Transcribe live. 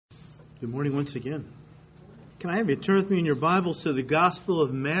Good morning once again. Can I have you turn with me in your Bibles to the Gospel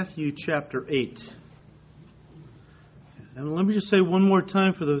of Matthew chapter 8? And let me just say one more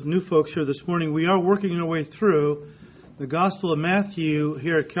time for those new folks here this morning, we are working our way through the Gospel of Matthew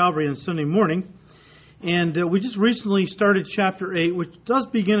here at Calvary on Sunday morning. And we just recently started chapter 8, which does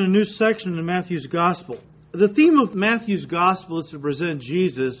begin a new section in Matthew's Gospel. The theme of Matthew's Gospel is to present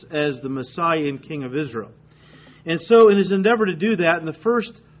Jesus as the Messiah and King of Israel. And so in his endeavor to do that, in the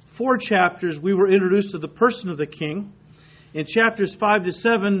first 4 chapters, we were introduced to the person of the King. In chapters 5 to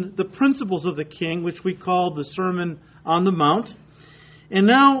 7, the principles of the King, which we called the Sermon on the Mount. And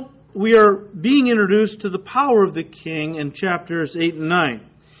now we are being introduced to the power of the King in chapters 8 and 9.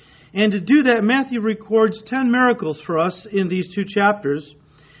 And to do that, Matthew records 10 miracles for us in these 2 chapters,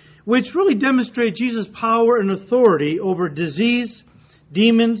 which really demonstrate Jesus' power and authority over disease,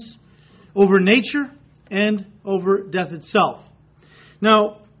 demons, over nature, and over death itself.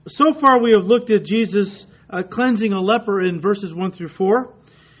 Now, so far we have looked at Jesus cleansing a leper in verses 1 through 4.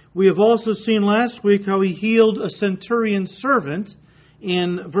 We have also seen last week how he healed a centurion servant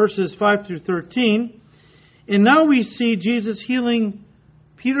in verses 5 through 13. And now we see Jesus healing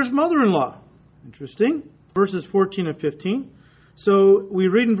Peter's mother-in-law. Interesting. Verses 14 and 15. So we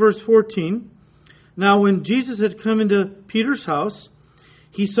read in verse 14, "Now when Jesus had come into Peter's house,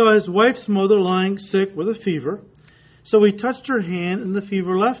 he saw his wife's mother lying sick with a fever. So he touched her hand, and the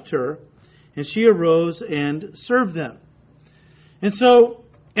fever left her, and she arose and served them." And so,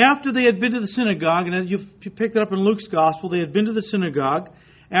 after they had been to the synagogue, and you picked it up in Luke's Gospel, they had been to the synagogue.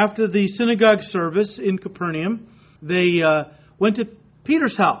 After the synagogue service in Capernaum, they went to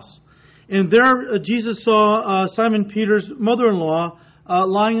Peter's house. And there Jesus saw Simon Peter's mother-in-law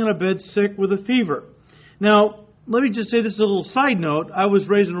lying on a bed sick with a fever. Now, let me just say this is a little side note. I was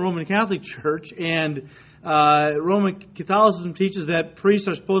raised in a Roman Catholic church, and Roman Catholicism teaches that priests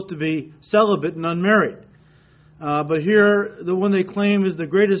are supposed to be celibate and unmarried. But here, the one they claim is the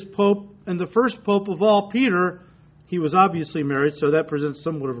greatest pope and the first pope of all, Peter, he was obviously married, so that presents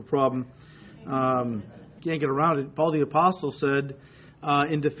somewhat of a problem. Can't get around it. Paul the Apostle said,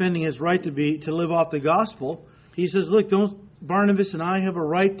 in defending his right to live off the gospel, he says, look, don't Barnabas and I have a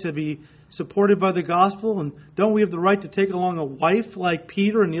right to be supported by the gospel? And don't we have the right to take along a wife like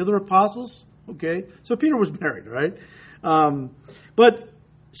Peter and the other apostles? Okay, so Peter was married, right? But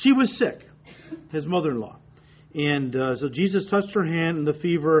she was sick, his mother-in-law. And so Jesus touched her hand and the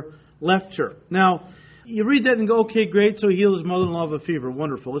fever left her. Now, you read that and go, okay, great, so he healed his mother-in-law of a fever.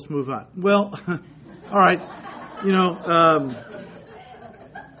 Wonderful, let's move on. Well, all right,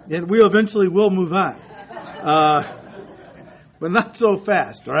 and we eventually will move on. But not so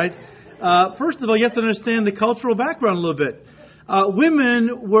fast, all right? First of all, you have to understand the cultural background a little bit.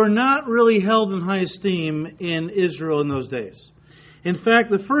 Women were not really held in high esteem in Israel in those days. In fact,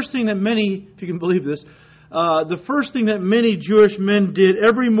 the first thing that many, if you can believe this, the first thing that many Jewish men did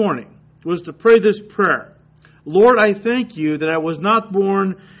every morning was to pray this prayer. Lord, I thank you that I was not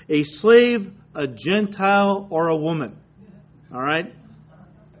born a slave, a Gentile, or a woman. All right?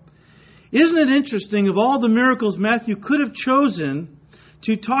 Isn't it interesting, of all the miracles Matthew could have chosen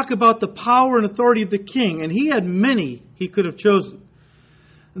to talk about the power and authority of the King, and he had many he could have chosen,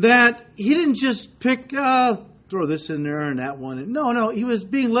 that he didn't just pick, throw this in there and that one. No, he was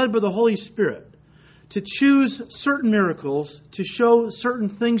being led by the Holy Spirit to choose certain miracles to show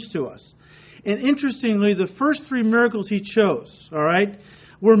certain things to us. And interestingly, the first 3 miracles he chose, all right,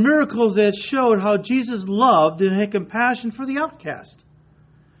 were miracles that showed how Jesus loved and had compassion for the outcast.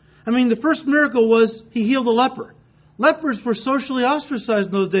 I mean, the first miracle was he healed a leper. Lepers were socially ostracized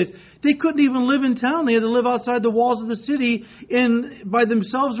in those days. They couldn't even live in town. They had to live outside the walls of the city by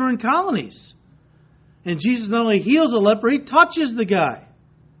themselves or in colonies. And Jesus not only heals a leper, he touches the guy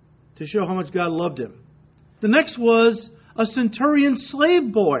to show how much God loved him. The next was a centurion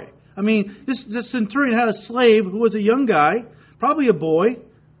slave boy. I mean, this centurion had a slave who was a young guy, probably a boy.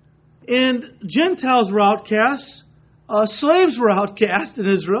 And Gentiles were outcasts. Slaves were outcast in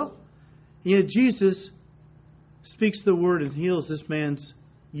Israel. Yet Jesus speaks the word and heals this man's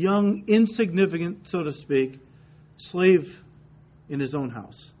young, insignificant, so to speak, slave in his own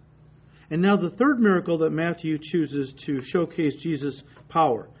house. And now the third miracle that Matthew chooses to showcase Jesus'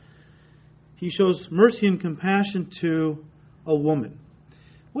 power. He shows mercy and compassion to a woman.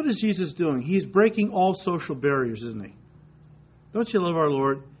 What is Jesus doing? He's breaking all social barriers, isn't he? Don't you love our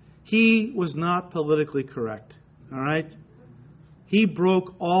Lord? He was not politically correct. All right? He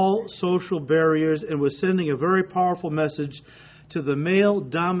broke all social barriers and was sending a very powerful message to the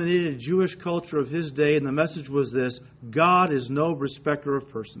male-dominated Jewish culture of his day. And the message was this: God is no respecter of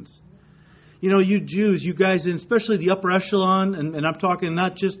persons. You know, you Jews, you guys, and especially the upper echelon, and I'm talking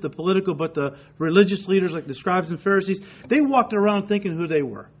not just the political, but the religious leaders like the scribes and Pharisees, they walked around thinking who they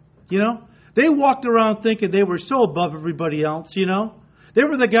were. You know? They walked around thinking they were so above everybody else, you know? They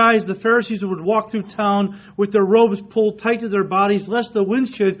were the guys, the Pharisees, who would walk through town with their robes pulled tight to their bodies, lest the wind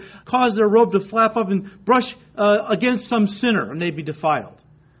should cause their robe to flap up and brush against some sinner, and they'd be defiled.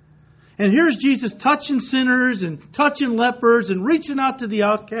 And here's Jesus touching sinners and touching lepers and reaching out to the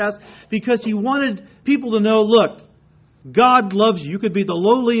outcast because He wanted people to know, look, God loves you. You could be the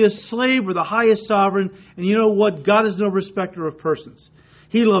lowliest slave or the highest sovereign, and you know what? God is no respecter of persons.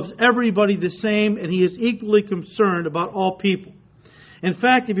 He loves everybody the same, and He is equally concerned about all people. In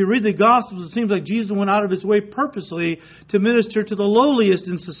fact, if you read the Gospels, it seems like Jesus went out of His way purposely to minister to the lowliest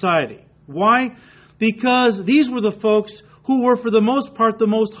in society. Why? Because these were the folks who were, for the most part, the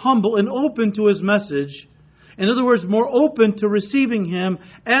most humble and open to His message. In other words, more open to receiving Him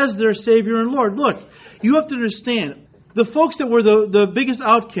as their Savior and Lord. Look, you have to understand, the folks that were the biggest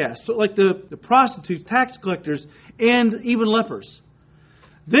outcasts, like the prostitutes, tax collectors, and even lepers,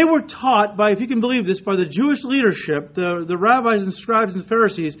 they were taught by, if you can believe this, by the Jewish leadership, the rabbis and scribes and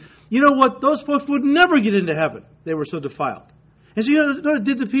Pharisees, you know what? Those folks would never get into heaven. They were so defiled. And so you know what it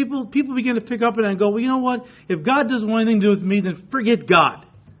did to people? People began to pick up on it and go, well, you know what? If God doesn't want anything to do with me, then forget God.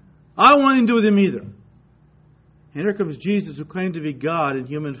 I don't want anything to do with Him either. And here comes Jesus, who claimed to be God in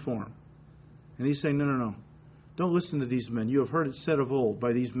human form. And He's saying, no. Don't listen to these men. You have heard it said of old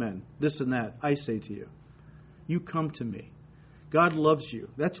by these men, this and that. I say to you, you come to me. God loves you.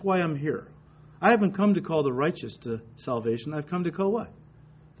 That's why I'm here. I haven't come to call the righteous to salvation. I've come to call what?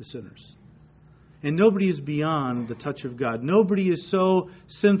 The sinners. And nobody is beyond the touch of God. Nobody is so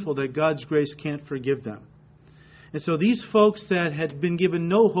sinful that God's grace can't forgive them. And so these folks that had been given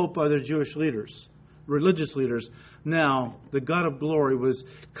no hope by their Jewish leaders, religious leaders, now the God of glory was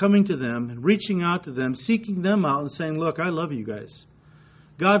coming to them and reaching out to them, seeking them out and saying, look, I love you guys.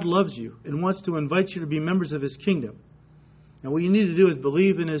 God loves you and wants to invite you to be members of His kingdom. And what you need to do is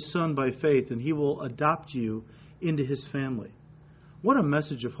believe in His Son by faith, and He will adopt you into His family. What a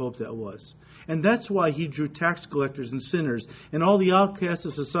message of hope that was. And that's why He drew tax collectors and sinners and all the outcasts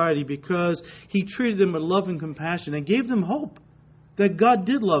of society, because He treated them with love and compassion and gave them hope that God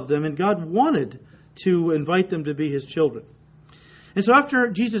did love them and God wanted to invite them to be His children. And so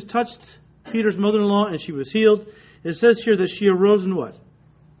after Jesus touched Peter's mother-in-law and she was healed, it says here that she arose and what?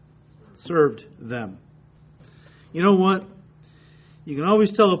 Served them. You know what? You can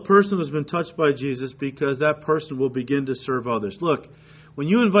always tell a person who's been touched by Jesus because that person will begin to serve others. Look, when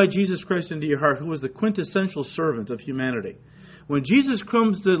you invite Jesus Christ into your heart, who is the quintessential servant of humanity, when Jesus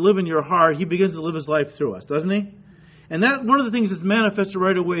comes to live in your heart, He begins to live His life through us, doesn't He? And that one of the things that's manifested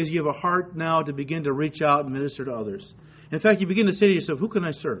right away is you have a heart now to begin to reach out and minister to others. In fact, you begin to say to yourself, who can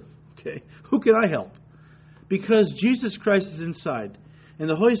I serve? Okay, who can I help? Because Jesus Christ is inside, and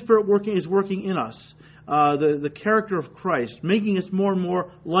the Holy Spirit is working in us. The character of Christ, making us more and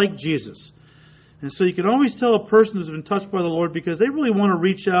more like Jesus. And so you can always tell a person who's been touched by the Lord because they really want to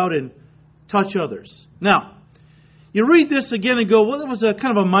reach out and touch others. Now, you read this again and go, well, that was a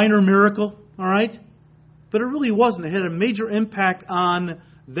kind of a minor miracle, all right? But it really wasn't. It had a major impact on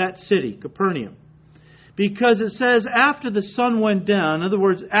that city, Capernaum. Because it says after the sun went down, in other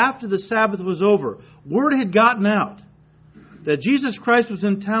words, after the Sabbath was over, word had gotten out that Jesus Christ was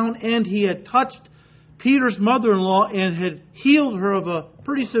in town and He had touched Peter's mother-in-law and had healed her of a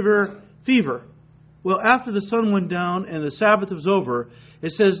pretty severe fever. Well, after the sun went down and the Sabbath was over,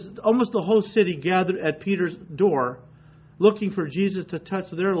 it says almost the whole city gathered at Peter's door looking for Jesus to touch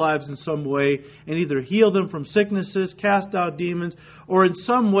their lives in some way and either heal them from sicknesses, cast out demons, or in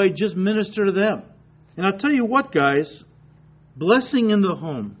some way just minister to them. And I'll tell you what, guys, blessing in the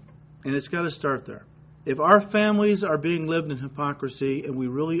home, and it's got to start there. If our families are being lived in hypocrisy and we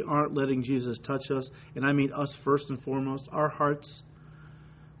really aren't letting Jesus touch us, and I mean us first and foremost, our hearts,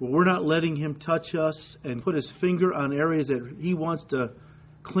 well, we're not letting Him touch us and put His finger on areas that He wants to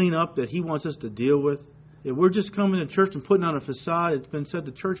clean up, that He wants us to deal with. If we're just coming to church and putting on a facade, it's been said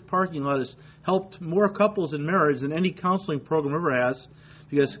the church parking lot has helped more couples in marriage than any counseling program ever has.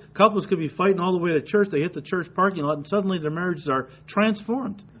 Because couples could be fighting all the way to church, they hit the church parking lot, and suddenly their marriages are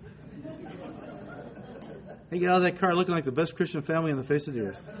transformed. They get out of that car looking like the best Christian family on the face of the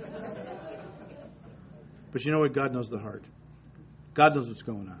earth. But you know what? God knows the heart. God knows what's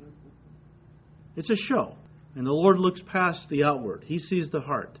going on. It's a show. And the Lord looks past the outward. He sees the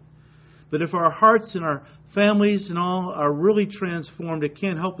heart. But if our hearts and our families and all are really transformed, it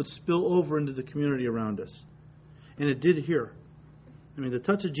can't help but spill over into the community around us. And it did here. I mean, the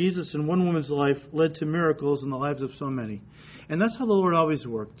touch of Jesus in one woman's life led to miracles in the lives of so many. And that's how the Lord always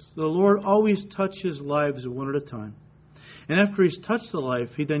works. The Lord always touches lives one at a time. And after He's touched the life,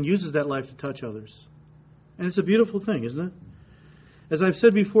 He then uses that life to touch others. And it's a beautiful thing, isn't it? As I've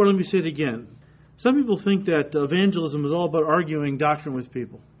said before, let me say it again. Some people think that evangelism is all about arguing doctrine with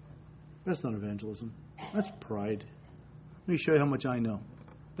people. That's not evangelism. That's pride. Let me show you how much I know.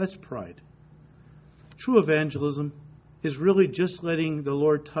 That's pride. True evangelism is really just letting the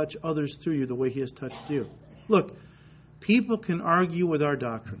Lord touch others through you the way He has touched you. Look, people can argue with our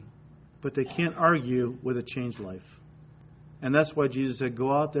doctrine, but they can't argue with a changed life. And that's why Jesus said,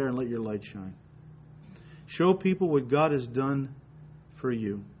 go out there and let your light shine. Show people what God has done for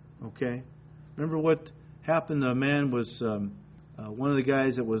you. Okay? Remember what happened? A man was one of the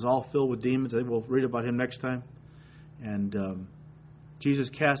guys that was all filled with demons. We'll read about him next time. And Jesus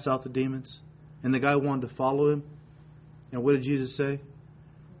cast out the demons. And the guy wanted to follow Him. And what did Jesus say?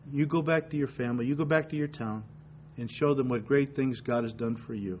 You go back to your family. You go back to your town. And show them what great things God has done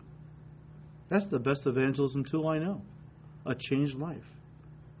for you. That's the best evangelism tool I know. A changed life.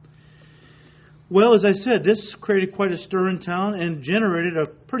 Well, as I said, this created quite a stir in town and generated a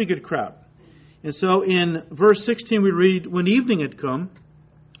pretty good crowd. And so in verse 16 we read, when evening had come,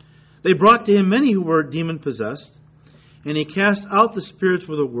 they brought to Him many who were demon-possessed, and He cast out the spirits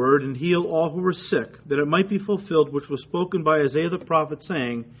with a word and healed all who were sick, that it might be fulfilled which was spoken by Isaiah the prophet,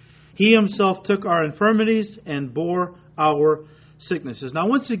 saying, He Himself took our infirmities and bore our sicknesses. Now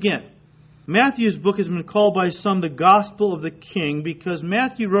once again, Matthew's book has been called by some the Gospel of the King because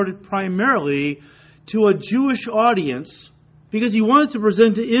Matthew wrote it primarily to a Jewish audience because he wanted to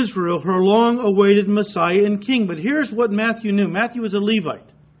present to Israel her long-awaited Messiah and King. But here's what Matthew knew. Matthew was a Levite.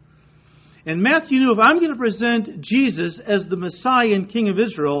 And Matthew knew if I'm going to present Jesus as the Messiah and King of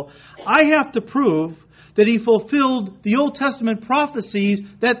Israel, I have to prove that He fulfilled the Old Testament prophecies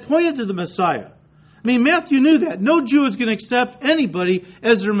that pointed to the Messiah. I mean, Matthew knew that. No Jew is going to accept anybody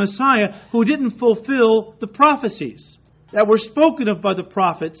as their Messiah who didn't fulfill the prophecies that were spoken of by the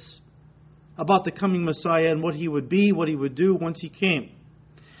prophets about the coming Messiah and what He would be, what He would do once He came.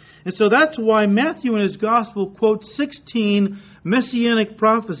 And so that's why Matthew in his Gospel quotes 16 messianic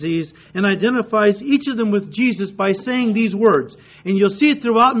prophecies and identifies each of them with Jesus by saying these words. And you'll see it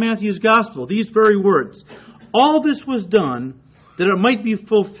throughout Matthew's Gospel, these very words. All this was done that it might be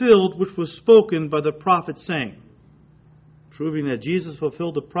fulfilled which was spoken by the prophet saying. Proving that Jesus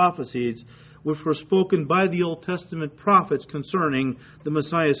fulfilled the prophecies which were spoken by the Old Testament prophets concerning the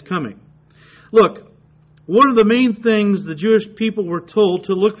Messiah's coming. Look, one of the main things the Jewish people were told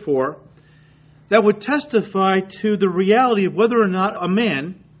to look for that would testify to the reality of whether or not a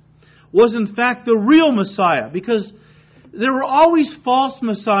man was in fact the real Messiah, because there were always false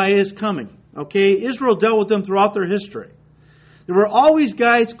messiahs coming. Okay, Israel dealt with them throughout their history. There were always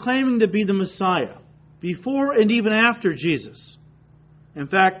guys claiming to be the Messiah, before and even after Jesus. In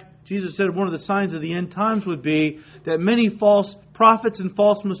fact, Jesus said one of the signs of the end times would be that many false prophets and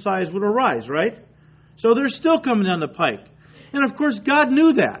false messiahs would arise, right? So they're still coming down the pike. And of course, God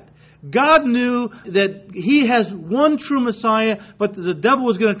knew that. God knew that He has one true Messiah, but the devil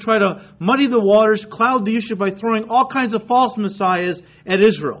was going to try to muddy the waters, cloud the issue by throwing all kinds of false messiahs at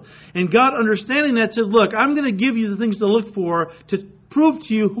Israel. And God, understanding that, said, look, I'm going to give you the things to look for to prove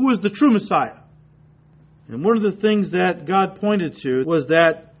to you who is the true Messiah. And one of the things that God pointed to was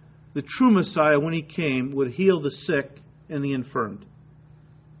that the true Messiah, when He came, would heal the sick and the infirmed.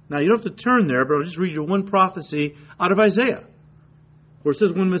 Now, you don't have to turn there, but I'll just read you one prophecy out of Isaiah, where it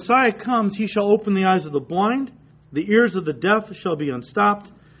says, when Messiah comes, He shall open the eyes of the blind, the ears of the deaf shall be unstopped,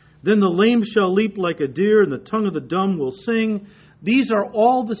 then the lame shall leap like a deer, and the tongue of the dumb will sing. These are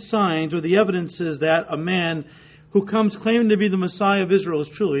all the signs or the evidences that a man who comes claiming to be the Messiah of Israel is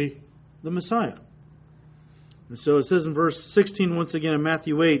truly the Messiah. And so it says in verse 16 once again in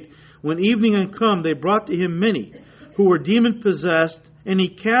Matthew 8, when evening had come, they brought to Him many who were demon-possessed, and He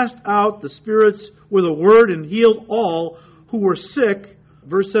cast out the spirits with a word and healed all who were sick,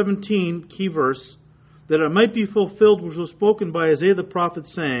 verse 17, key verse, that it might be fulfilled which was spoken by Isaiah the prophet,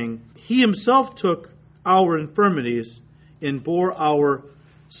 saying, He Himself took our infirmities and bore our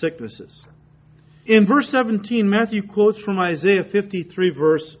sicknesses. In verse 17, Matthew quotes from Isaiah 53,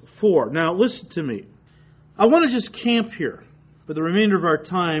 verse 4. Now, listen to me. I want to just camp here for the remainder of our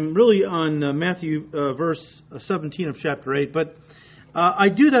time, really on Matthew verse 17 of chapter 8. But I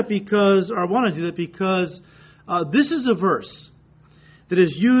do that because, or I want to do that because this is a verse that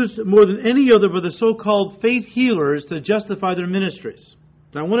is used more than any other by the so-called faith healers to justify their ministries.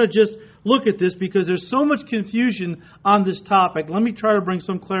 Now, I want to just look at this because there's so much confusion on this topic. Let me try to bring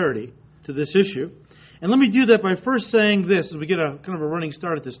some clarity. to this issue. And let me do that by first saying this as we get a kind of a running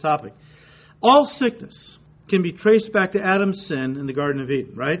start at this topic. All sickness can be traced back to Adam's sin in the Garden of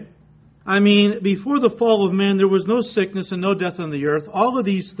Eden, right? I mean, before the fall of man, there was no sickness and no death on the earth. All of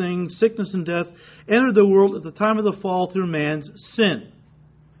these things, sickness and death, entered the world at the time of the fall through man's sin.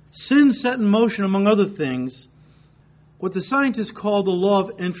 Sin set in motion, among other things, what the scientists call the law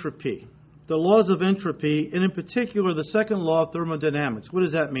of entropy. The laws of entropy, and in particular, the second law of thermodynamics. What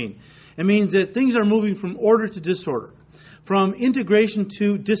does that mean? It means that things are moving from order to disorder, from integration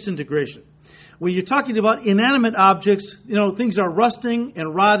to disintegration. When you're talking about inanimate objects, things are rusting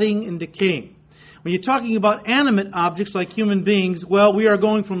and rotting and decaying. When you're talking about animate objects like human beings, well, we are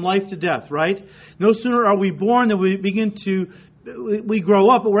going from life to death, right? No sooner are we born than we grow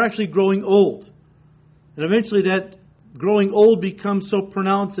up, but we're actually growing old. And eventually that growing old becomes so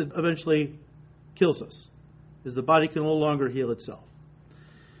pronounced it eventually kills us, as the body can no longer heal itself.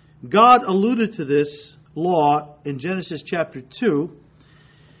 God alluded to this law in Genesis chapter 2,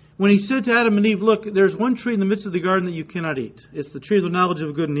 when he said to Adam and Eve, look, there's one tree in the midst of the garden that you cannot eat. It's the tree of the knowledge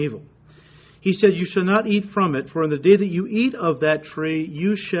of good and evil. He said, you shall not eat from it, for in the day that you eat of that tree,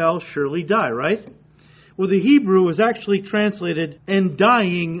 you shall surely die, right? Well, the Hebrew is actually translated, and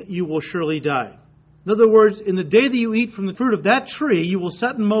dying you will surely die. In other words, in the day that you eat from the fruit of that tree, you will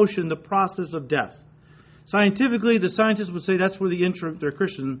set in motion the process of death. Scientifically, the scientists would say that's where they're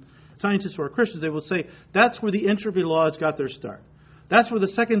Christian. Scientists who are Christians, they will say that's where the entropy laws got their start. That's where the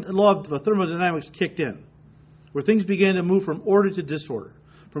second law of thermodynamics kicked in, where things began to move from order to disorder,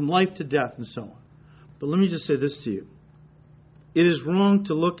 from life to death, and so on. But let me just say this to you. It is wrong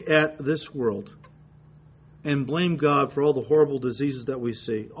to look at this world and blame God for all the horrible diseases that we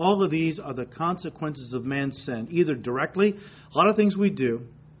see. All of these are the consequences of man's sin, either directly, a lot of things we do,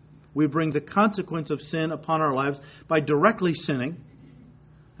 we bring the consequence of sin upon our lives by directly sinning.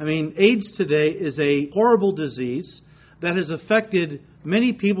 I mean, AIDS today is a horrible disease that has affected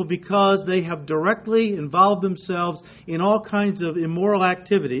many people because they have directly involved themselves in all kinds of immoral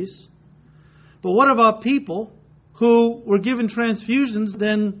activities. But what about people who were given transfusions,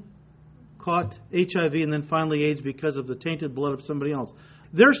 then caught HIV, and then finally AIDS because of the tainted blood of somebody else?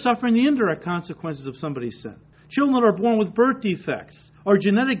 They're suffering the indirect consequences of somebody's sin. Children that are born with birth defects or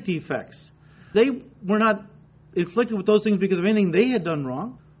genetic defects, they were not inflicted with those things because of anything they had done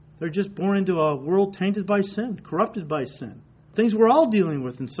wrong. They're just born into a world tainted by sin, corrupted by sin. Things we're all dealing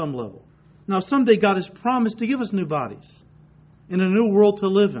with in some level. Now, someday God has promised to give us new bodies and a new world to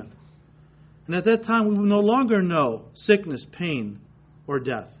live in. And at that time, we will no longer know sickness, pain, or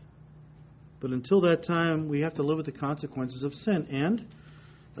death. But until that time, we have to live with the consequences of sin. And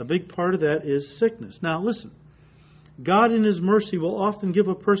a big part of that is sickness. Now, listen. God in His mercy will often give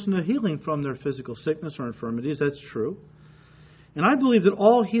a person a healing from their physical sickness or infirmities. That's true. And I believe that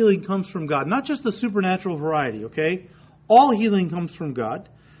all healing comes from God, not just the supernatural variety, okay? All healing comes from God.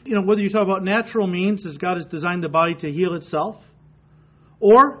 Whether you talk about natural means, as God has designed the body to heal itself,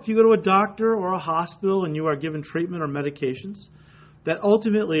 or if you go to a doctor or a hospital and you are given treatment or medications, that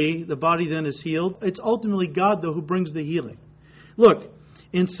ultimately the body then is healed. It's ultimately God, though, who brings the healing. Look,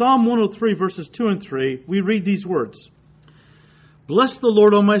 in Psalm 103, verses 2 and 3, we read these words. Bless the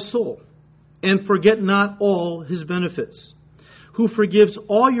Lord, O my soul, and forget not all His benefits, who forgives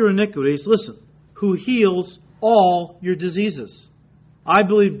all your iniquities, listen, who heals all your diseases. I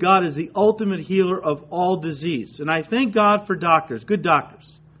believe God is the ultimate healer of all disease. And I thank God for doctors, good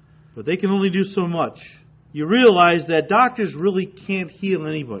doctors. But they can only do so much. You realize that doctors really can't heal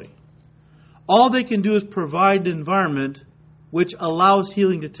anybody. All they can do is provide an environment which allows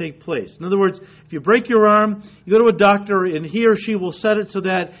healing to take place. In other words, if you break your arm, you go to a doctor and he or she will set it so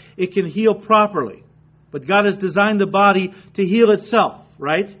that it can heal properly. But God has designed the body to heal itself,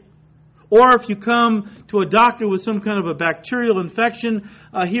 right? Or if you come to a doctor with some kind of a bacterial infection,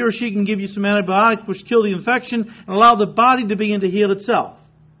 he or she can give you some antibiotics which kill the infection and allow the body to begin to heal itself.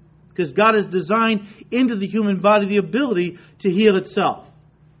 Because God has designed into the human body the ability to heal itself.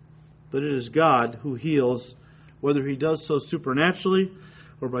 But it is God who heals, whether He does so supernaturally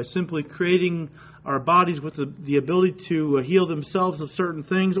or by simply creating our bodies with the ability to heal themselves of certain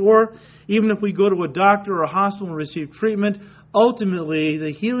things, or even if we go to a doctor or a hospital and receive treatment, ultimately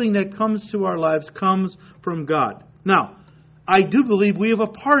the healing that comes to our lives comes from God. Now, I do believe we have a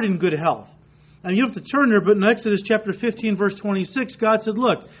part in good health. And you don't have to turn there, but in Exodus chapter 15, verse 26, God said,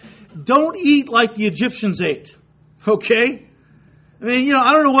 look, don't eat like the Egyptians ate. Okay? I mean,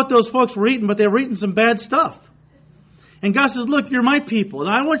 I don't know what those folks were eating, but they were eating some bad stuff. And God says, look, you're my people, and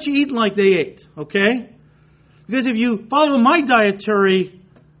I don't want you eating like they ate, okay? Because if you follow my dietary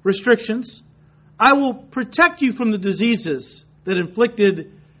restrictions, I will protect you from the diseases that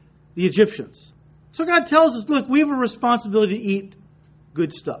inflicted the Egyptians. So God tells us, look, we have a responsibility to eat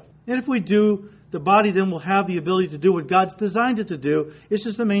good stuff. And if we do, the body then will have the ability to do what God's designed it to do. It's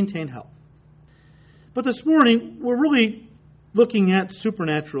just to maintain health. But this morning, we're really looking at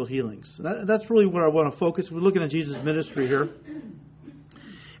supernatural healings. That's really where I want to focus. We're looking at Jesus' ministry here.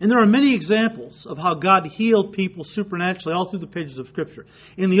 And there are many examples of how God healed people supernaturally all through the pages of Scripture.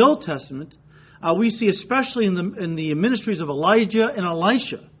 In the Old Testament, we see especially in the ministries of Elijah and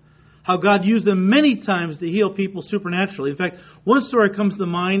Elisha, how God used them many times to heal people supernaturally. In fact, one story comes to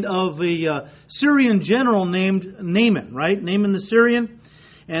mind of a Syrian general named Naaman, right? Naaman the Syrian.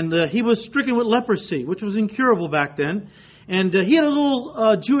 And he was stricken with leprosy, which was incurable back then. And he had a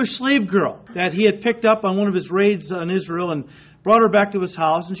little Jewish slave girl that he had picked up on one of his raids on Israel and brought her back to his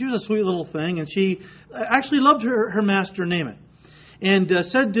house. And she was a sweet little thing. And she actually loved her master, Naaman. And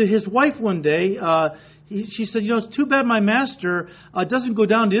said to his wife one day, she said, it's too bad my master doesn't go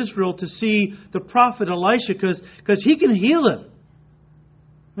down to Israel to see the prophet Elisha because he can heal him.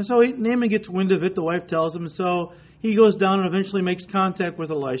 And so Naaman gets wind of it, the wife tells him. So he goes down and eventually makes contact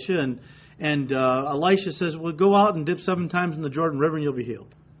with Elisha. And Elisha says, well, go out and dip 7 times in the Jordan River and you'll be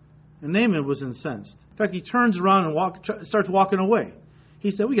healed. And Naaman was incensed. In fact, he turns around and starts walking away.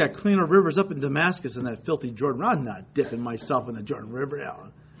 He said, we got cleaner rivers up in Damascus than that filthy Jordan River. I'm not dipping myself in the Jordan River.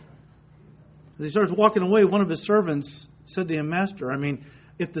 As he starts walking away, one of his servants said to him, Master,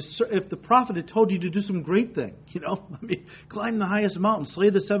 if the prophet had told you to do some great thing, climb the highest mountain, slay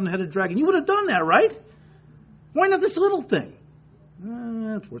the 7-headed dragon, you would have done that, right? Why not this little thing?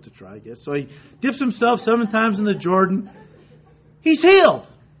 It's worth a try, I guess. So he dips himself 7 times in the Jordan. He's healed.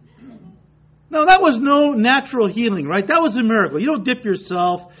 Now, that was no natural healing, right? That was a miracle. You don't dip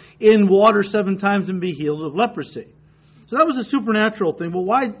yourself in water 7 times and be healed of leprosy. So that was a supernatural thing. Well,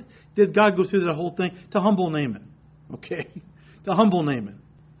 why did God go through that whole thing? To humble Naaman. Okay? To humble Naaman.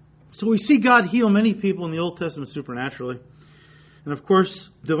 So we see God heal many people in the Old Testament supernaturally. And of course,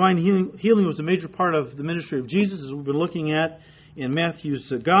 divine healing was a major part of the ministry of Jesus, as we've been looking at in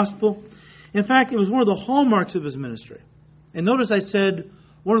Matthew's Gospel. In fact, it was one of the hallmarks of his ministry. And notice I said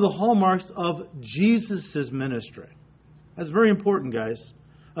one of the hallmarks of Jesus' ministry. That's very important, guys.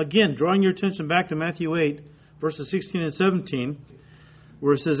 Again, drawing your attention back to Matthew 8, verses 16 and 17,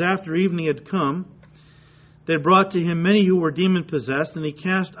 where it says, after evening had come, they brought to him many who were demon-possessed, and he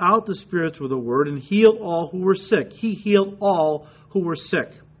cast out the spirits with a word and healed all who were sick. He healed all who were sick,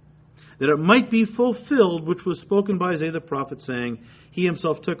 that it might be fulfilled, which was spoken by Isaiah the prophet, saying, he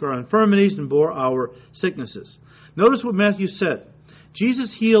himself took our infirmities and bore our sicknesses. Notice what Matthew said.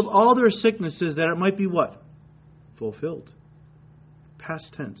 Jesus healed all their sicknesses, that it might be what? Fulfilled.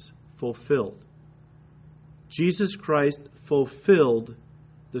 Past tense. Fulfilled. Jesus Christ fulfilled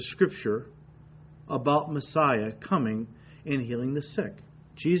the Scripture about Messiah coming and healing the sick.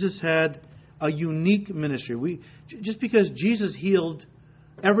 Jesus had a unique ministry. Just because Jesus healed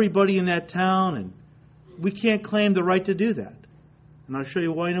everybody in that town, and we can't claim the right to do that. And I'll show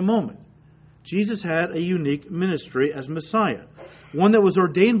you why in a moment. Jesus had a unique ministry as Messiah. One that was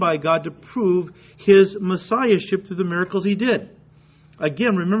ordained by God to prove his messiahship through the miracles he did.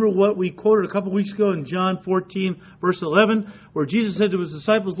 Again, remember what we quoted a couple weeks ago in John 14, verse 11, where Jesus said to his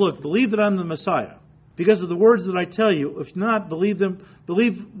disciples, look, believe that I'm the Messiah. Because of the words that I tell you, if not, believe them.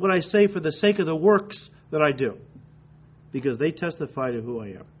 Believe what I say for the sake of the works that I do. Because they testify to who I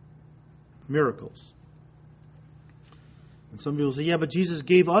am. Miracles. And some people say, yeah, but Jesus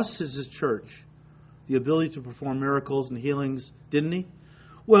gave us as his church the ability to perform miracles and healings, didn't he?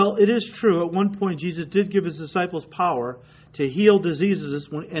 Well, it is true. At one point, Jesus did give his disciples power to heal diseases,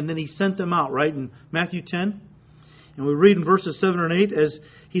 and then he sent them out, right, in Matthew 10. And we read in verses 7 and 8, as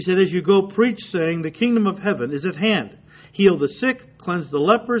he said, as you go, preach, saying, the kingdom of heaven is at hand. Heal the sick, cleanse the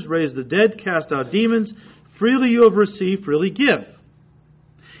lepers, raise the dead, cast out demons. Freely you have received, freely give.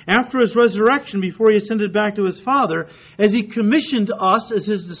 After his resurrection, before he ascended back to his Father, as he commissioned us as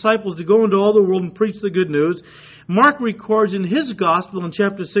his disciples to go into all the world and preach the good news, Mark records in his Gospel in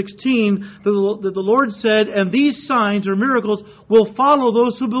chapter 16 that the Lord said, and these signs or miracles will follow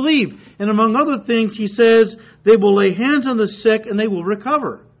those who believe. And among other things, he says, they will lay hands on the sick and they will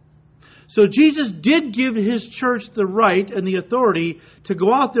recover. So Jesus did give his church the right and the authority to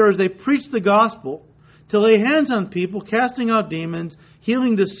go out there as they preach the gospel, to lay hands on people, casting out demons,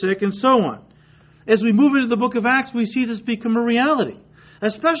 healing the sick, and so on. As we move into the book of Acts, we see this become a reality,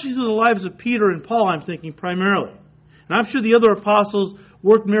 especially through the lives of Peter and Paul, I'm thinking primarily. And I'm sure the other apostles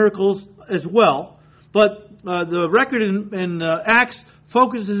worked miracles as well, but the record in Acts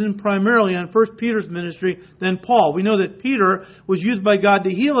focuses in primarily on first Peter's ministry, then Paul. We know that Peter was used by God to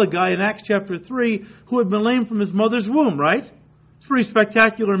heal a guy in Acts chapter 3 who had been lame from his mother's womb, right? It's Pretty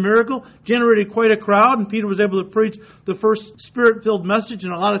spectacular miracle. Generated quite a crowd, and Peter was able to preach the first Spirit-filled message,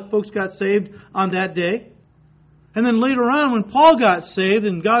 and a lot of folks got saved on that day. And then later on, when Paul got saved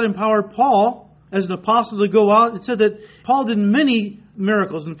and God empowered Paul as an apostle to go out, it said that Paul did many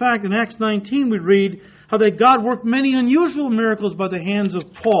miracles. In fact, in Acts 19 we read how that God worked many unusual miracles by the hands of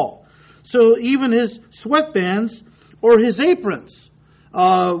Paul. So even his sweatbands or his aprons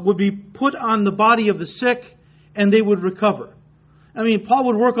would be put on the body of the sick and they would recover. I mean, Paul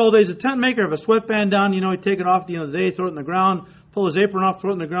would work all day as a tent maker, have a sweatband down, he'd take it off at the end of the day, throw it in the ground, pull his apron off, throw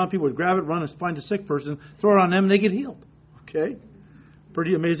it in the ground, people would grab it, run and find a sick person, throw it on them, and they get healed. Okay?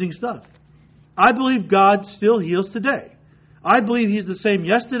 Pretty amazing stuff. I believe God still heals today. I believe He's the same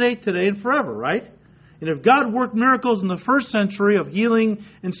yesterday, today, and forever, right? And if God worked miracles in the first century of healing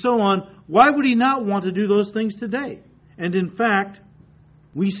and so on, why would He not want to do those things today? And in fact,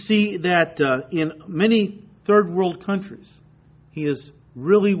 we see that in many third world countries, He is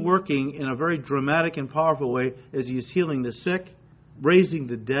really working in a very dramatic and powerful way as He is healing the sick, raising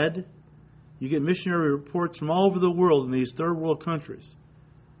the dead. You get missionary reports from all over the world in these third world countries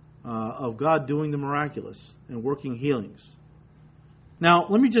of God doing the miraculous and working healings. Now,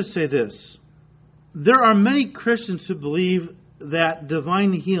 let me just say this. There are many Christians who believe that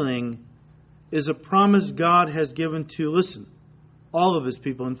divine healing is a promise God has given to, listen, all of His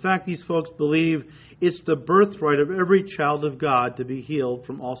people. In fact, these folks believe it's the birthright of every child of God to be healed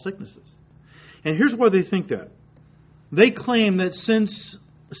from all sicknesses. And here's why they think that. They claim that since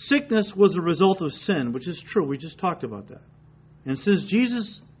sickness was a result of sin, which is true, we just talked about that. And since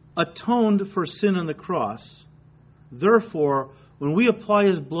Jesus atoned for sin on the cross, therefore, when we apply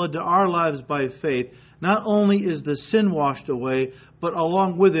His blood to our lives by faith, not only is the sin washed away, but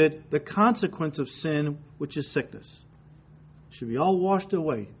along with it, the consequence of sin, which is sickness. It should be all washed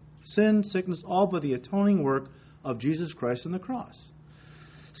away. Sin, sickness, all by the atoning work of Jesus Christ on the cross.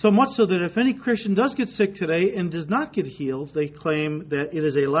 So much so that if any Christian does get sick today and does not get healed, they claim that it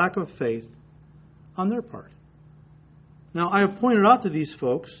is a lack of faith on their part. Now, I have pointed out to these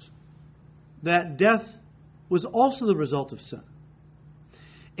folks that death was also the result of sin.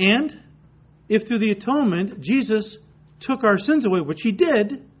 And if through the atonement Jesus took our sins away, which He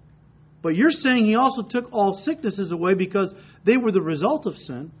did, but you're saying He also took all sicknesses away because they were the result of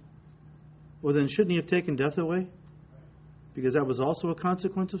sin, well then shouldn't He have taken death away? Because that was also a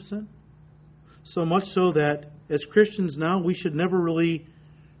consequence of sin? So much so that as Christians now, we should never really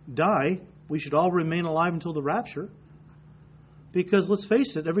die. We should all remain alive until the rapture. Because let's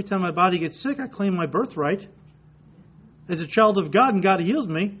face it, every time my body gets sick, I claim my birthright. As a child of God and God heals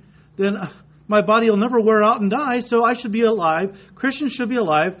me, then my body will never wear out and die, so I should be alive. Christians should be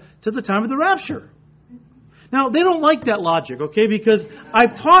alive to the time of the rapture. Now, they don't like that logic, okay, because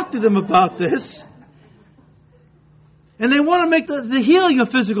I've talked to them about this. And they want to make the healing a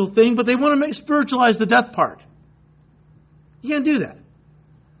physical thing, but they want to spiritualize the death part. You can't do that.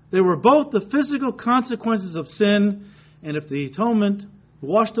 They were both the physical consequences of sin, and if the atonement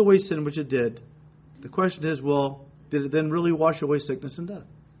washed away sin, which it did, the question is, well, did it then really wash away sickness and death?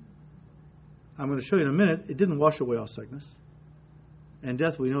 I'm going to show you in a minute, it didn't wash away all sickness. And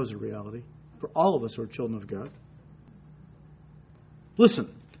death, we know, is a reality for all of us who are children of God.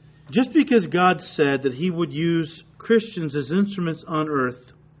 Listen, just because God said that He would use Christians as instruments on earth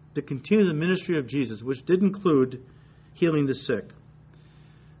to continue the ministry of Jesus, which did include healing the sick,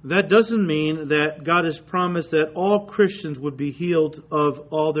 that doesn't mean that God has promised that all Christians would be healed of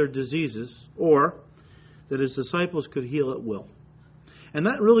all their diseases, or that His disciples could heal at will. And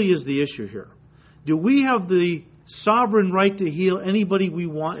that really is the issue here. Do we have the sovereign right to heal anybody we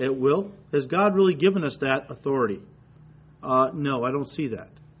want at will? Has God really given us that authority? No, I don't see that.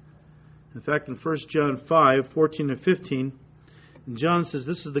 In fact, in 1 John 5, 14 and 15, John says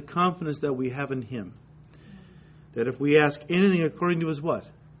this is the confidence that we have in Him. That if we ask anything according to His what?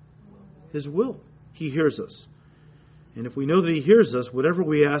 His will. He hears us. And if we know that He hears us, whatever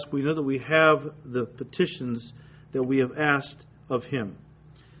we ask, we know that we have the petitions that we have asked of Him.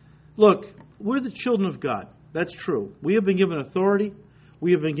 Look, we're the children of God. That's true. We have been given authority.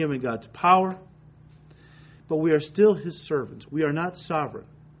 We have been given God's power. But we are still His servants. We are not sovereign.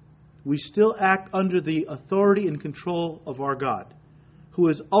 We still act under the authority and control of our God, who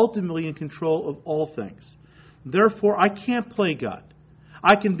is ultimately in control of all things. Therefore, I can't play God.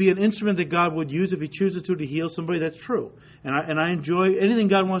 I can be an instrument that God would use if He chooses to heal somebody. That's true. And I enjoy anything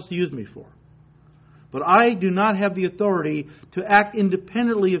God wants to use me for. But I do not have the authority to act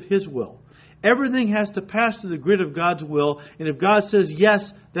independently of His will. Everything has to pass through the grid of God's will. And if God says,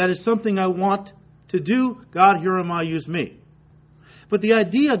 yes, that is something I want to do, God, here am I, use me. But the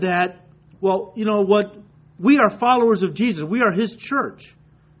idea that, well, you know what We are followers of Jesus. We are His church.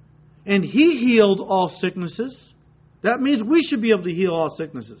 And He healed all sicknesses. That means we should be able to heal all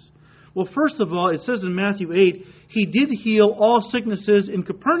sicknesses. Well, first of all, it says in Matthew 8, He did heal all sicknesses in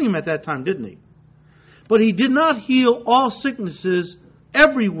Capernaum at that time, didn't He? But He did not heal all sicknesses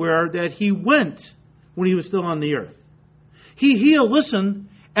everywhere that He went when He was still on the earth. He healed, listen,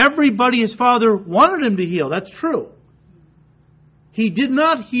 everybody His Father wanted Him to heal. That's true. He did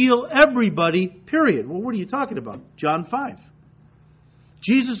not heal everybody, period. Well, what are you talking about? John 5.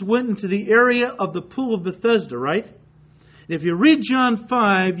 Jesus went into the area of the pool of Bethesda, right? And if you read John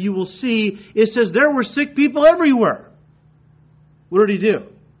 5, you will see it says there were sick people everywhere. What did He do?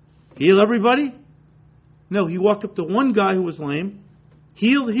 Heal everybody? No, He walked up to one guy who was lame,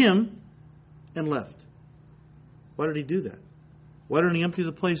 healed him, and left. Why did He do that? Why didn't He empty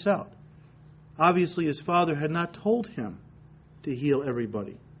the place out? Obviously, His Father had not told Him to heal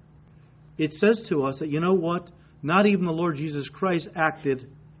everybody. It says to us that, you know what? Not even the Lord Jesus Christ acted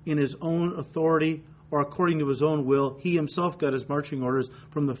in His own authority or according to His own will. He Himself got His marching orders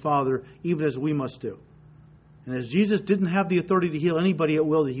from the Father, even as we must do. And as Jesus didn't have the authority to heal anybody at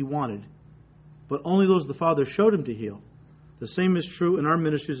will that He wanted, but only those the Father showed Him to heal, the same is true in our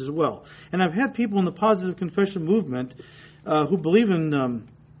ministries as well. And I've had people in the positive confession movement who believe in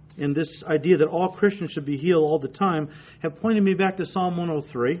this idea that all Christians should be healed all the time, have pointed me back to Psalm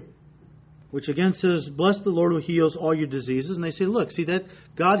 103, which again says, "Bless the Lord who heals all your diseases." And they say, look, see that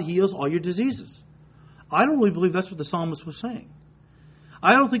God heals all your diseases. I don't really believe that's what the psalmist was saying.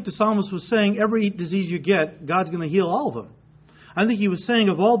 I don't think the psalmist was saying every disease you get, God's going to heal all of them. I think he was saying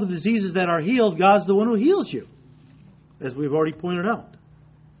of all the diseases that are healed, God's the one who heals you, as we've already pointed out.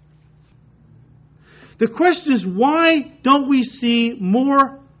 The question is, why don't we see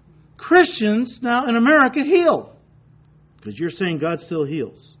more Christians now in America healed? Because you're saying God still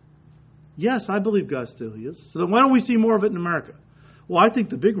heals. Yes, I believe God still heals. So then why don't we see more of it in America? Well, I think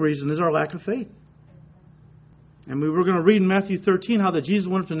the big reason is our lack of faith. And we were going to read in Matthew 13 how that Jesus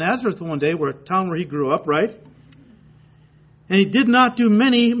went up to Nazareth one day, a town where he grew up, right? And he did not do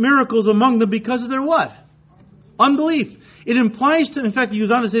many miracles among them because of their what? Unbelief. It implies to, in fact, he was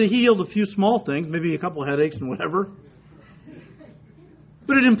on to say he healed a few small things, maybe a couple of headaches and whatever.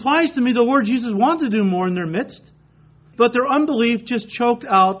 But it implies to me the Lord Jesus wanted to do more in their midst, but their unbelief just choked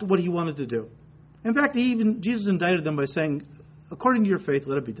out what he wanted to do. In fact, Jesus indicted them by saying, according to your faith,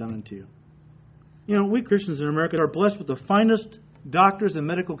 let it be done unto you. You know, we Christians in America are blessed with the finest doctors and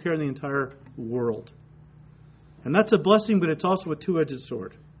medical care in the entire world. And that's a blessing, but it's also a two-edged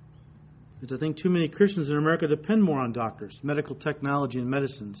sword. Because I think too many Christians in America depend more on doctors, medical technology, and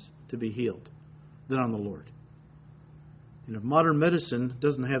medicines to be healed than on the Lord. And if modern medicine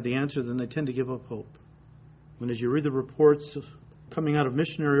doesn't have the answer, then they tend to give up hope. When as you read the reports coming out of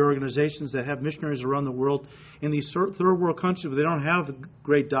missionary organizations that have missionaries around the world, in these third world countries where they don't have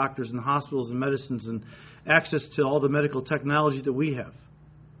great doctors and hospitals and medicines and access to all the medical technology that we have,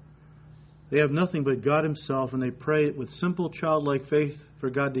 they have nothing but God Himself, and they pray with simple childlike faith for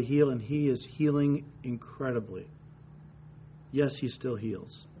God to heal, and He is healing incredibly. Yes, He still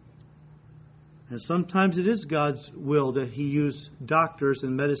heals. And sometimes it is God's will that He use doctors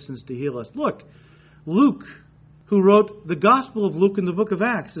and medicines to heal us. Look, Luke, who wrote the Gospel of Luke in the book of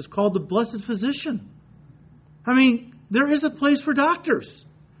Acts, is called the Blessed Physician. I mean, there is a place for doctors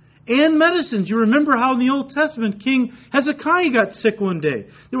and medicines. You remember how in the Old Testament, King Hezekiah got sick one day.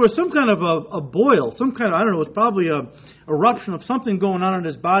 There was some kind of a boil, some kind of, I don't know, it was probably a eruption of something going on in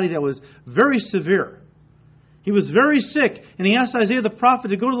his body that was very severe. He was very sick, and he asked Isaiah the prophet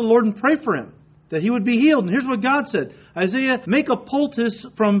to go to the Lord and pray for him, that he would be healed. And here's what God said. Isaiah, make a poultice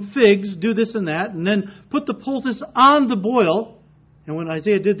from figs, do this and that, and then put the poultice on the boil. And when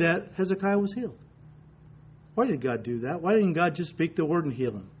Isaiah did that, Hezekiah was healed. Why did God do that? Why didn't God just speak the word and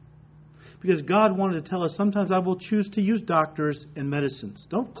heal him? Because God wanted to tell us, sometimes I will choose to use doctors and medicines.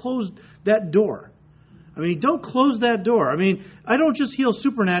 Don't close that door. I mean, don't close that door. I mean, I don't just heal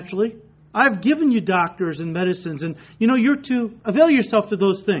supernaturally. I've given you doctors and medicines, and you're to avail yourself to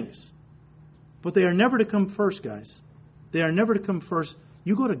those things. But they are never to come first, guys. They are never to come first.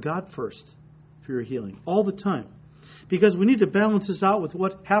 You go to God first for your healing, all the time. Because we need to balance this out with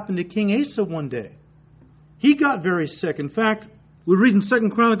what happened to King Asa one day. He got very sick. In fact, we read in 2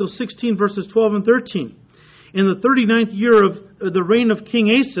 Chronicles 16, verses 12 and 13. In the 39th year of the reign of King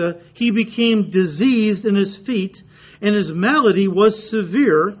Asa, he became diseased in his feet, and his malady was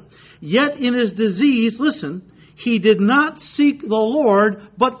severe. Yet in his disease, listen, he did not seek the Lord,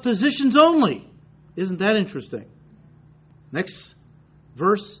 but physicians only. Isn't that interesting? Next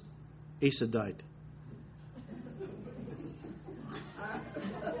verse, Asa died.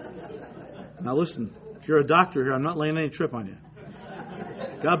 Now listen, If you're a doctor here, I'm not laying any trip on you.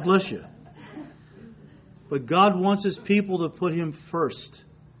 God bless you. But God wants His people to put Him first.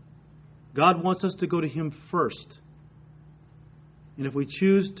 God wants us to go to Him first. And if we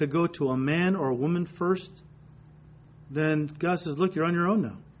choose to go to a man or a woman first, then God says, look, you're on your own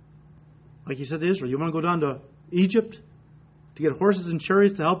now. Like He said to Israel, you want to go down to Egypt to get horses and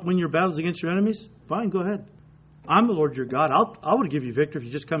chariots to help win your battles against your enemies? Fine, go ahead. I'm the Lord your God. I would give you victory if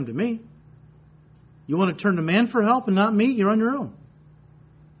you just come to me. You want to turn to man for help and not me? You're on your own.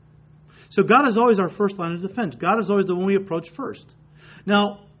 So God is always our first line of defense. God is always the one we approach first.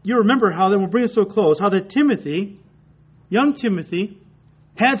 Now, you remember how, then we'll bring it so close, how that Timothy, young Timothy,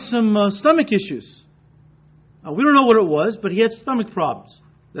 had some stomach issues. We don't know what it was, but he had stomach problems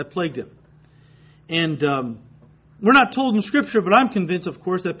that plagued him. And we're not told in Scripture, but I'm convinced, of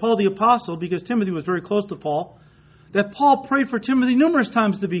course, that Paul the Apostle, because Timothy was very close to Paul, that Paul prayed for Timothy numerous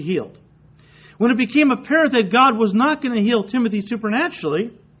times to be healed. When it became apparent that God was not going to heal Timothy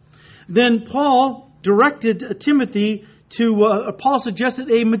supernaturally, then Paul directed Timothy to, Paul suggested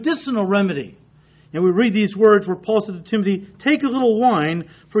a medicinal remedy. And we read these words where Paul said to Timothy, take a little wine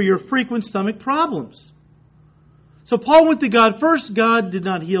for your frequent stomach problems. So Paul went to God first. God did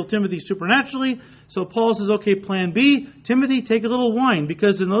not heal Timothy supernaturally. So Paul says, okay, plan B, Timothy, take a little wine.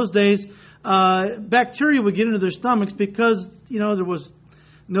 Because in those days, bacteria would get into their stomachs because, there was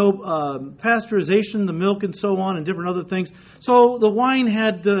no pasteurization, the milk and so on, and different other things. So the wine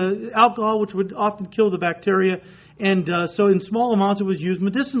had the alcohol, which would often kill the bacteria. And so in small amounts, it was used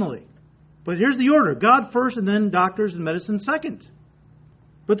medicinally. But here's the order. God first, and then doctors and medicine second.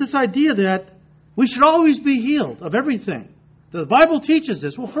 But this idea that we should always be healed of everything. The Bible teaches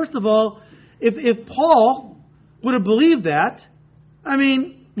this. Well, first of all, if Paul would have believed that,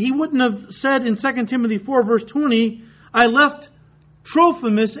 he wouldn't have said in 2 Timothy 4, verse 20, I left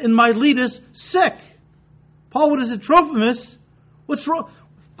Trophimus and Miletus sick. Paul would have said, Trophimus, what's wrong?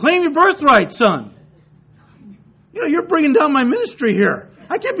 Claim your birthright, son. You're bringing down my ministry here.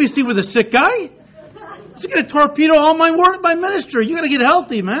 I can't be seen with a sick guy. It's going to torpedo all my work, my ministry. You got to get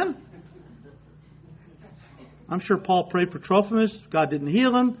healthy, man. I'm sure Paul prayed for Trophimus. God didn't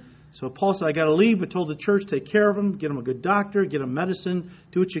heal him. So Paul said, I got to leave, but told the church, take care of him, get him a good doctor, get him medicine,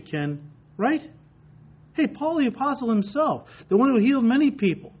 do what you can. Right? Hey, Paul the Apostle himself, the one who healed many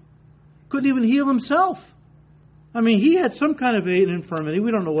people, couldn't even heal himself. He had some kind of an infirmity.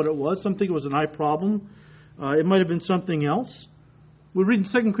 We don't know what it was. Some think it was an eye problem. It might have been something else. We read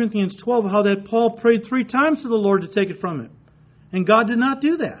in 2 Corinthians 12 how that Paul prayed 3 times to the Lord to take it from him. And God did not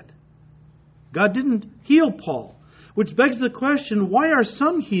do that. God didn't heal Paul. Which begs the question, why are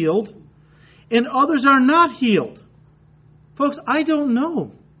some healed and others are not healed? Folks, I don't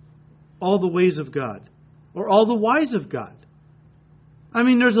know all the ways of God or all the whys of God.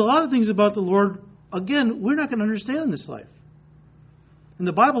 There's a lot of things about the Lord, again, we're not going to understand in this life. And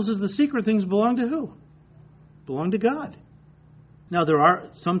the Bible says the secret things belong to who? Belong to God. Now, there are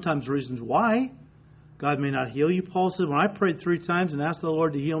sometimes reasons why God may not heal you. Paul said, when I prayed 3 times and asked the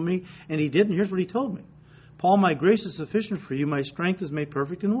Lord to heal me, and He didn't, here's what He told me. Paul, my grace is sufficient for you. My strength is made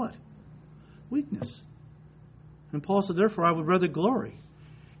perfect in what? Weakness. And Paul said, therefore, I would rather glory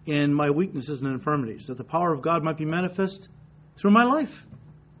in my weaknesses and infirmities, that the power of God might be manifest through my life.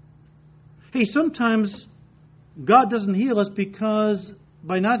 Hey, sometimes God doesn't heal us because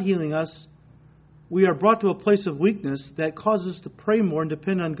by not healing us, we are brought to a place of weakness that causes us to pray more and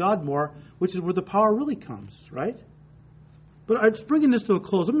depend on God more, which is where the power really comes, right? But I'm just bringing this to a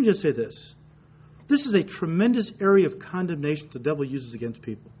close. Let me just say this. This is a tremendous area of condemnation the devil uses against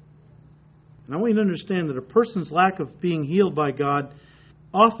people. And I want you to understand that a person's lack of being healed by God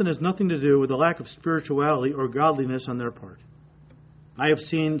often has nothing to do with a lack of spirituality or godliness on their part. I have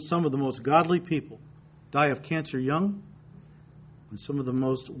seen some of the most godly people die of cancer young, and some of the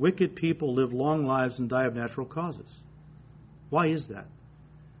most wicked people live long lives and die of natural causes. Why is that?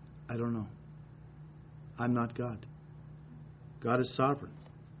 I don't know. I'm not God. God is sovereign.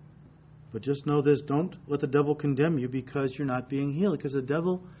 But just know this, don't let the devil condemn you because you're not being healed, because the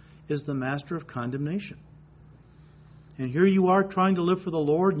devil is the master of condemnation. And here you are trying to live for the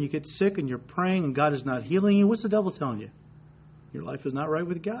Lord, and you get sick, and you're praying, and God is not healing you. What's the devil telling you? Your life is not right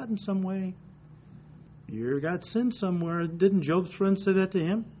with God in some way. You've got sin somewhere. Didn't Job's friends say that to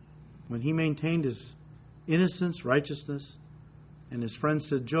him? When he maintained his innocence, righteousness, and his friends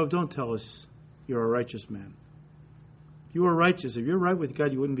said, Job, don't tell us you're a righteous man. If you are righteous, if you're right with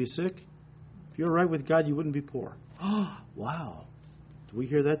God, you wouldn't be sick. If you're right with God, you wouldn't be poor. Oh, wow. Do we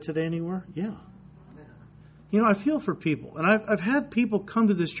hear that today anywhere? Yeah. I feel for people. And I've had people come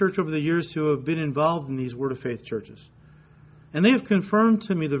to this church over the years who have been involved in these Word of Faith churches. And they have confirmed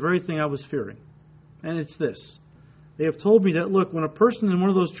to me the very thing I was fearing. And it's this. They have told me that, look, when a person in one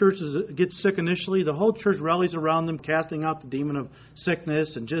of those churches gets sick initially, the whole church rallies around them, casting out the demon of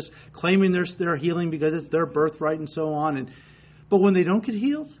sickness and just claiming their healing because it's their birthright and so on. But when they don't get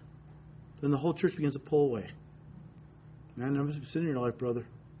healed, then the whole church begins to pull away. Man, there must be sin in your life, brother.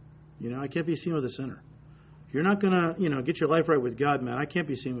 I can't be seen with a sinner. If you're not going to, get your life right with God, man, I can't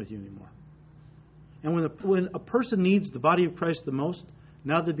be seen with you anymore. And when a person needs the body of Christ the most,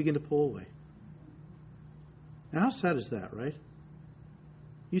 now they begin to pull away. And how sad is that, right?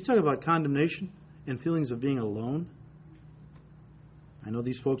 You talk about condemnation and feelings of being alone. I know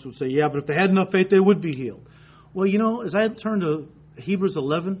these folks would say, yeah, but if they had enough faith, they would be healed. Well, as I turn to Hebrews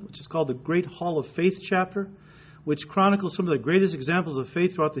 11, which is called the Great Hall of Faith chapter, which chronicles some of the greatest examples of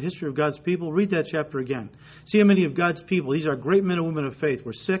faith throughout the history of God's people, read that chapter again. See how many of God's people, these are great men and women of faith,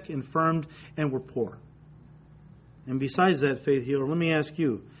 were sick, infirmed, and were poor. And besides that faith healer, let me ask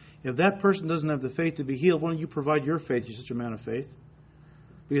you, if that person doesn't have the faith to be healed, why don't you provide your faith? You're such a man of faith.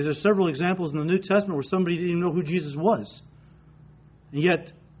 Because there's several examples in the New Testament where somebody didn't even know who Jesus was. And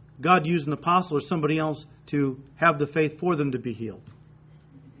yet, God used an apostle or somebody else to have the faith for them to be healed.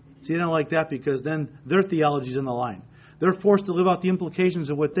 See, they don't like that because then their theology's in the line. They're forced to live out the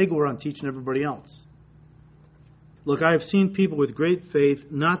implications of what they go around teaching everybody else. Look, I have seen people with great faith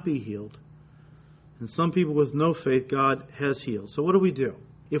not be healed. And some people with no faith, God has healed. So what do?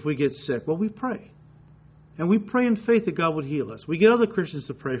 If we get sick? Well, we pray. And we pray in faith that God would heal us. We get other Christians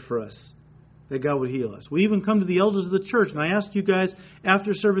to pray for us, that God would heal us. We even come to the elders of the church. And I ask you guys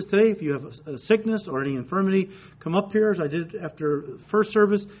after service today, if you have a sickness or any infirmity, come up here as I did after first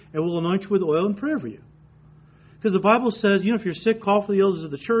service, and we'll anoint you with oil and pray over you. Because the Bible says, if you're sick, call for the elders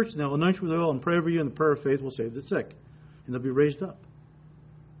of the church, and they'll anoint you with oil and pray over you, and the prayer of faith will save the sick. And they'll be raised up.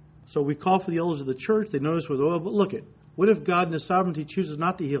 So we call for the elders of the church. They anoint us with oil. But look, what if God in His sovereignty chooses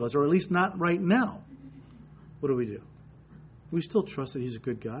not to heal us, or at least not right now? What do? We still trust that He's a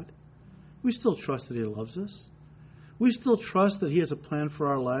good God. We still trust that He loves us. We still trust that He has a plan for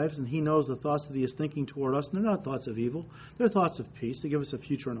our lives, and He knows the thoughts that He is thinking toward us. And they're not thoughts of evil. They're thoughts of peace to give us a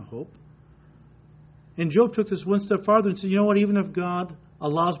future and a hope. And Job took this one step farther and said, you know what, even if God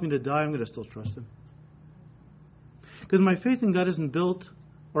allows me to die, I'm going to still trust Him. Because my faith in God isn't built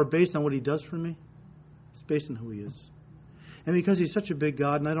or based on what He does for me. It's based on who He is. And because He's such a big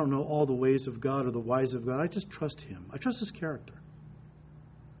God, and I don't know all the ways of God or the whys of God, I just trust Him. I trust His character.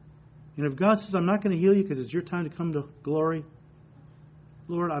 And if God says, I'm not going to heal you because it's your time to come to glory,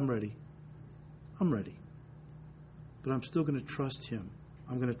 Lord, I'm ready. I'm ready. But I'm still going to trust Him.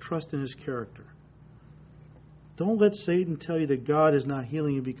 I'm going to trust in His character. Don't let Satan tell you that God is not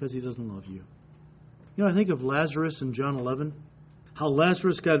healing you because He doesn't love you. I think of Lazarus in John 11, how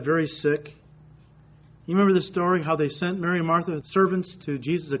Lazarus got very sick. You remember the story, how they sent Mary and Martha, servants, to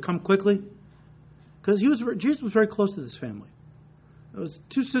Jesus to come quickly? Because Jesus was very close to this family. It was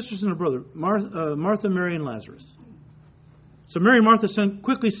two sisters and a brother, Martha, Mary, and Lazarus. So Mary and Martha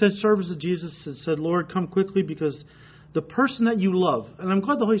quickly sent servants to Jesus and said, Lord, come quickly because the person that you love, and I'm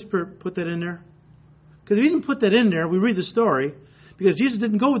glad the Holy Spirit put that in there. Because if He didn't put that in there, we read the story, because Jesus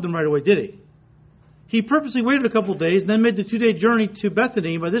didn't go with them right away, did He? He purposely waited a couple of days and then made the 2-day journey to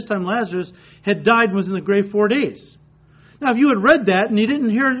Bethany. By this time, Lazarus had died and was in the grave 4 days. Now, if you had read that and you didn't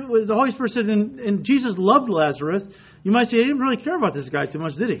hear what the Holy Spirit said, and Jesus loved Lazarus, you might say, he didn't really care about this guy too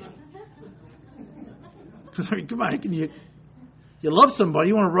much, did He? I mean, come on, you love somebody,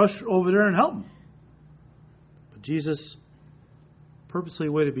 you want to rush over there and help them. But Jesus purposely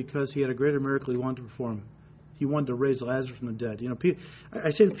waited because He had a greater miracle He wanted to perform. He wanted to raise Lazarus from the dead.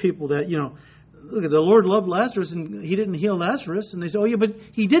 I say to people that, look, the Lord loved Lazarus and He didn't heal Lazarus. And they say, oh yeah, but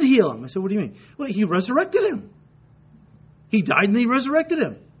He did heal him. I said, what do you mean? Well, He resurrected him. He died and He resurrected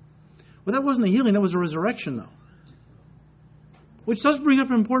him. Well, that wasn't a healing, that was a resurrection though. Which does bring up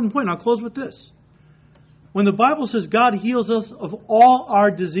an important point. I'll close with this. When the Bible says God heals us of all our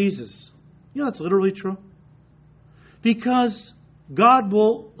diseases, that's literally true. Because God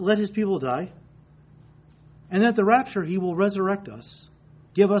will let His people die. And at the rapture, He will resurrect us.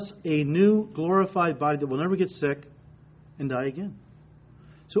 Give us a new glorified body that will never get sick and die again.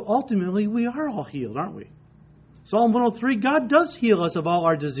 So ultimately, we are all healed, aren't we? Psalm 103, God does heal us of all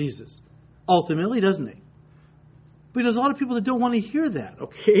our diseases. Ultimately, doesn't He? But there's a lot of people that don't want to hear that,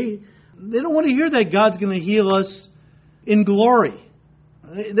 okay? They don't want to hear that God's going to heal us in glory.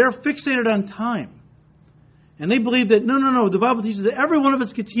 They're fixated on time. And they believe that, no, the Bible teaches that every one of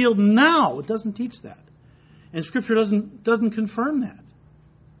us gets healed now. It doesn't teach that. And Scripture doesn't confirm that.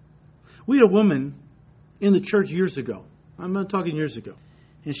 We had a woman in the church years ago. I'm not talking years ago.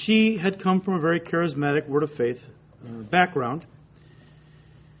 And she had come from a very charismatic Word of Faith background.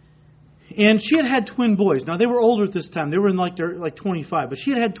 And she had twin boys. Now, they were older at this time. They were in their 25. But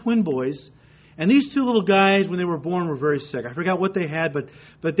she had twin boys. And these two little guys, when they were born, were very sick. I forgot what they had,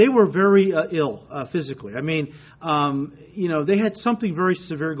 but they were very ill physically. I mean, they had something very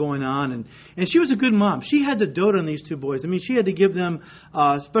severe going on. And she was a good mom. She had to dote on these two boys. I mean, she had to give them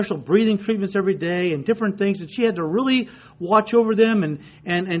special breathing treatments every day and different things. And she had to really watch over them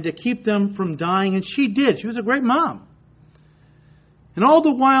and to keep them from dying. And she did. She was a great mom. And all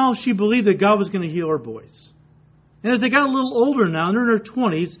the while, she believed that God was going to heal her boys. And as they got a little older now, and they're in their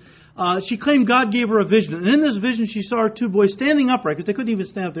 20s, she claimed God gave her a vision. And in this vision, she saw her two boys standing upright, because they couldn't even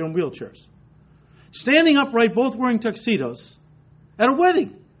stand up. They were in wheelchairs. Standing upright, both wearing tuxedos, at a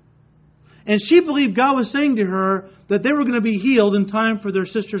wedding. And she believed God was saying to her that they were going to be healed in time for their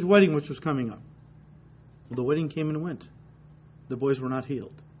sister's wedding, which was coming up. Well, the wedding came and went. The boys were not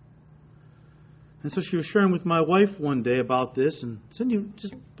healed. And so she was sharing with my wife one day about this, and Cindy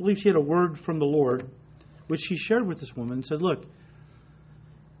just believed she had a word from the Lord, which she shared with this woman and said, look,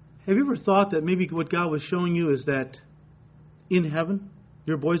 have you ever thought that maybe what God was showing you is that in heaven,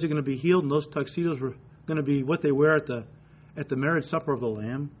 your boys are going to be healed and those tuxedos were going to be what they wear at the marriage supper of the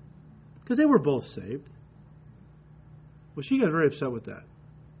Lamb? Because they were both saved. Well, she got very upset with that.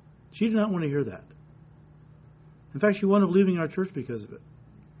 She did not want to hear that. In fact, she wound up leaving our church because of it.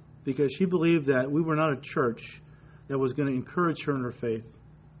 Because she believed that we were not a church that was going to encourage her in her faith.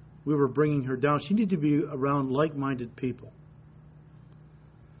 We were bringing her down. She needed to be around like-minded people.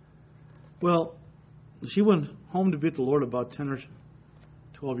 Well, she went home to be with the Lord about 10 or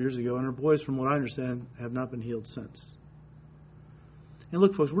 12 years ago, and her boys, from what I understand, have not been healed since. And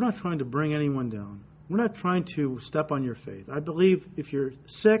look, folks, we're not trying to bring anyone down. We're not trying to step on your faith. I believe if you're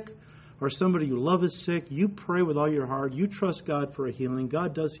sick or somebody you love is sick, you pray with all your heart. You trust God for a healing.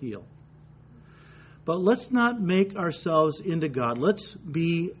 God does heal. But let's not make ourselves into God. Let's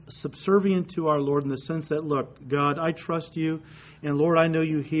be subservient to our Lord in the sense that, look, God, I trust you, and Lord, I know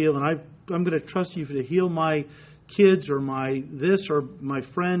you heal, and I'm going to trust you to heal my kids or my this or my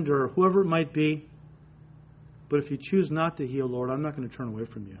friend or whoever it might be. But if you choose not to heal, Lord, I'm not going to turn away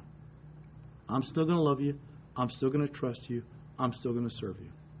from you. I'm still going to love you. I'm still going to trust you. I'm still going to serve you.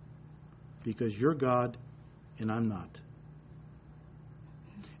 Because you're God and I'm not.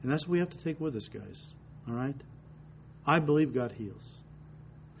 And that's what we have to take with us, guys. All right? I believe God heals.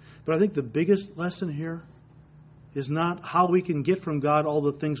 But I think the biggest lesson here is not how we can get from God all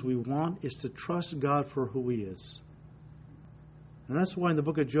the things we want, is to trust God for who He is. And that's why in the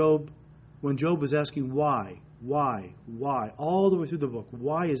book of Job, when Job was asking why, all the way through the book,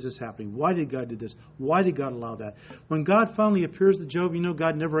 why is this happening? Why did God do this? Why did God allow that? When God finally appears to Job,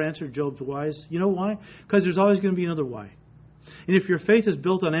 God never answered Job's whys. You know why? Because there's always going to be another why. And if your faith is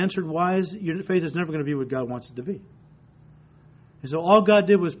built on answered whys, your faith is never going to be what God wants it to be. And so all God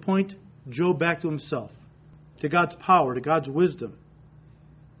did was point Job back to himself, to God's power, to God's wisdom.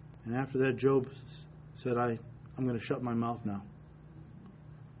 And after that, Job said, I'm going to shut my mouth now.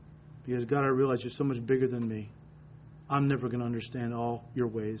 Because, God, I realize you're so much bigger than me. I'm never going to understand all your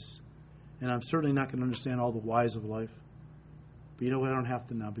ways. And I'm certainly not going to understand all the whys of life. But you know what? I don't have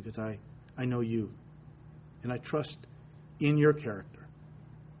to now, because I know you. And I trust in your character.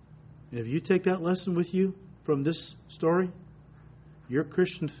 And if you take that lesson with you from this story, your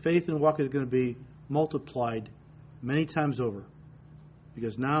Christian faith and walk is going to be multiplied many times over.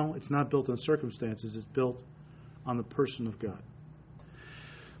 Because now it's not built on circumstances, it's built on the person of God.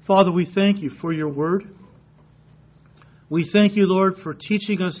 Father, we thank you for your word. We thank you, Lord, for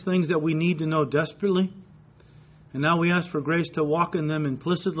teaching us things that we need to know desperately. And now we ask for grace to walk in them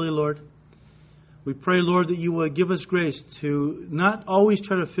implicitly, Lord. We pray, Lord, that you would give us grace to not always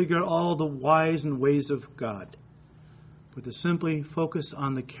try to figure out all the whys and ways of God, but to simply focus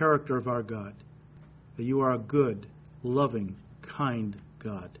on the character of our God. That you are a good, loving, kind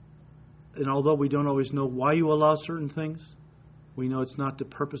God. And although we don't always know why you allow certain things, we know it's not to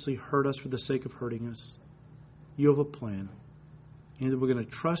purposely hurt us for the sake of hurting us. You have a plan. And we're going to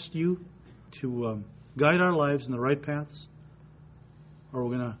trust you to guide our lives in the right paths, or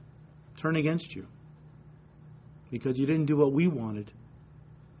we're going to turn against you because you didn't do what we wanted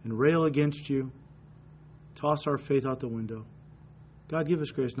and rail against you, toss our faith out the window. God, give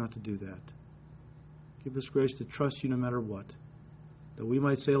us grace not to do that. Give us grace to trust you no matter what. That we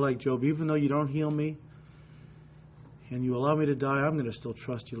might say like Job, even though you don't heal me and you allow me to die, I'm going to still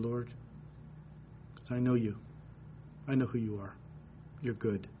trust you, Lord. Because I know you. I know who you are. You're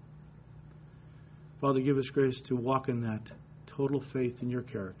good. Father, give us grace to walk in that total faith in your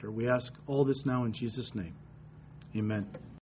character. We ask all this now in Jesus' name. Amen.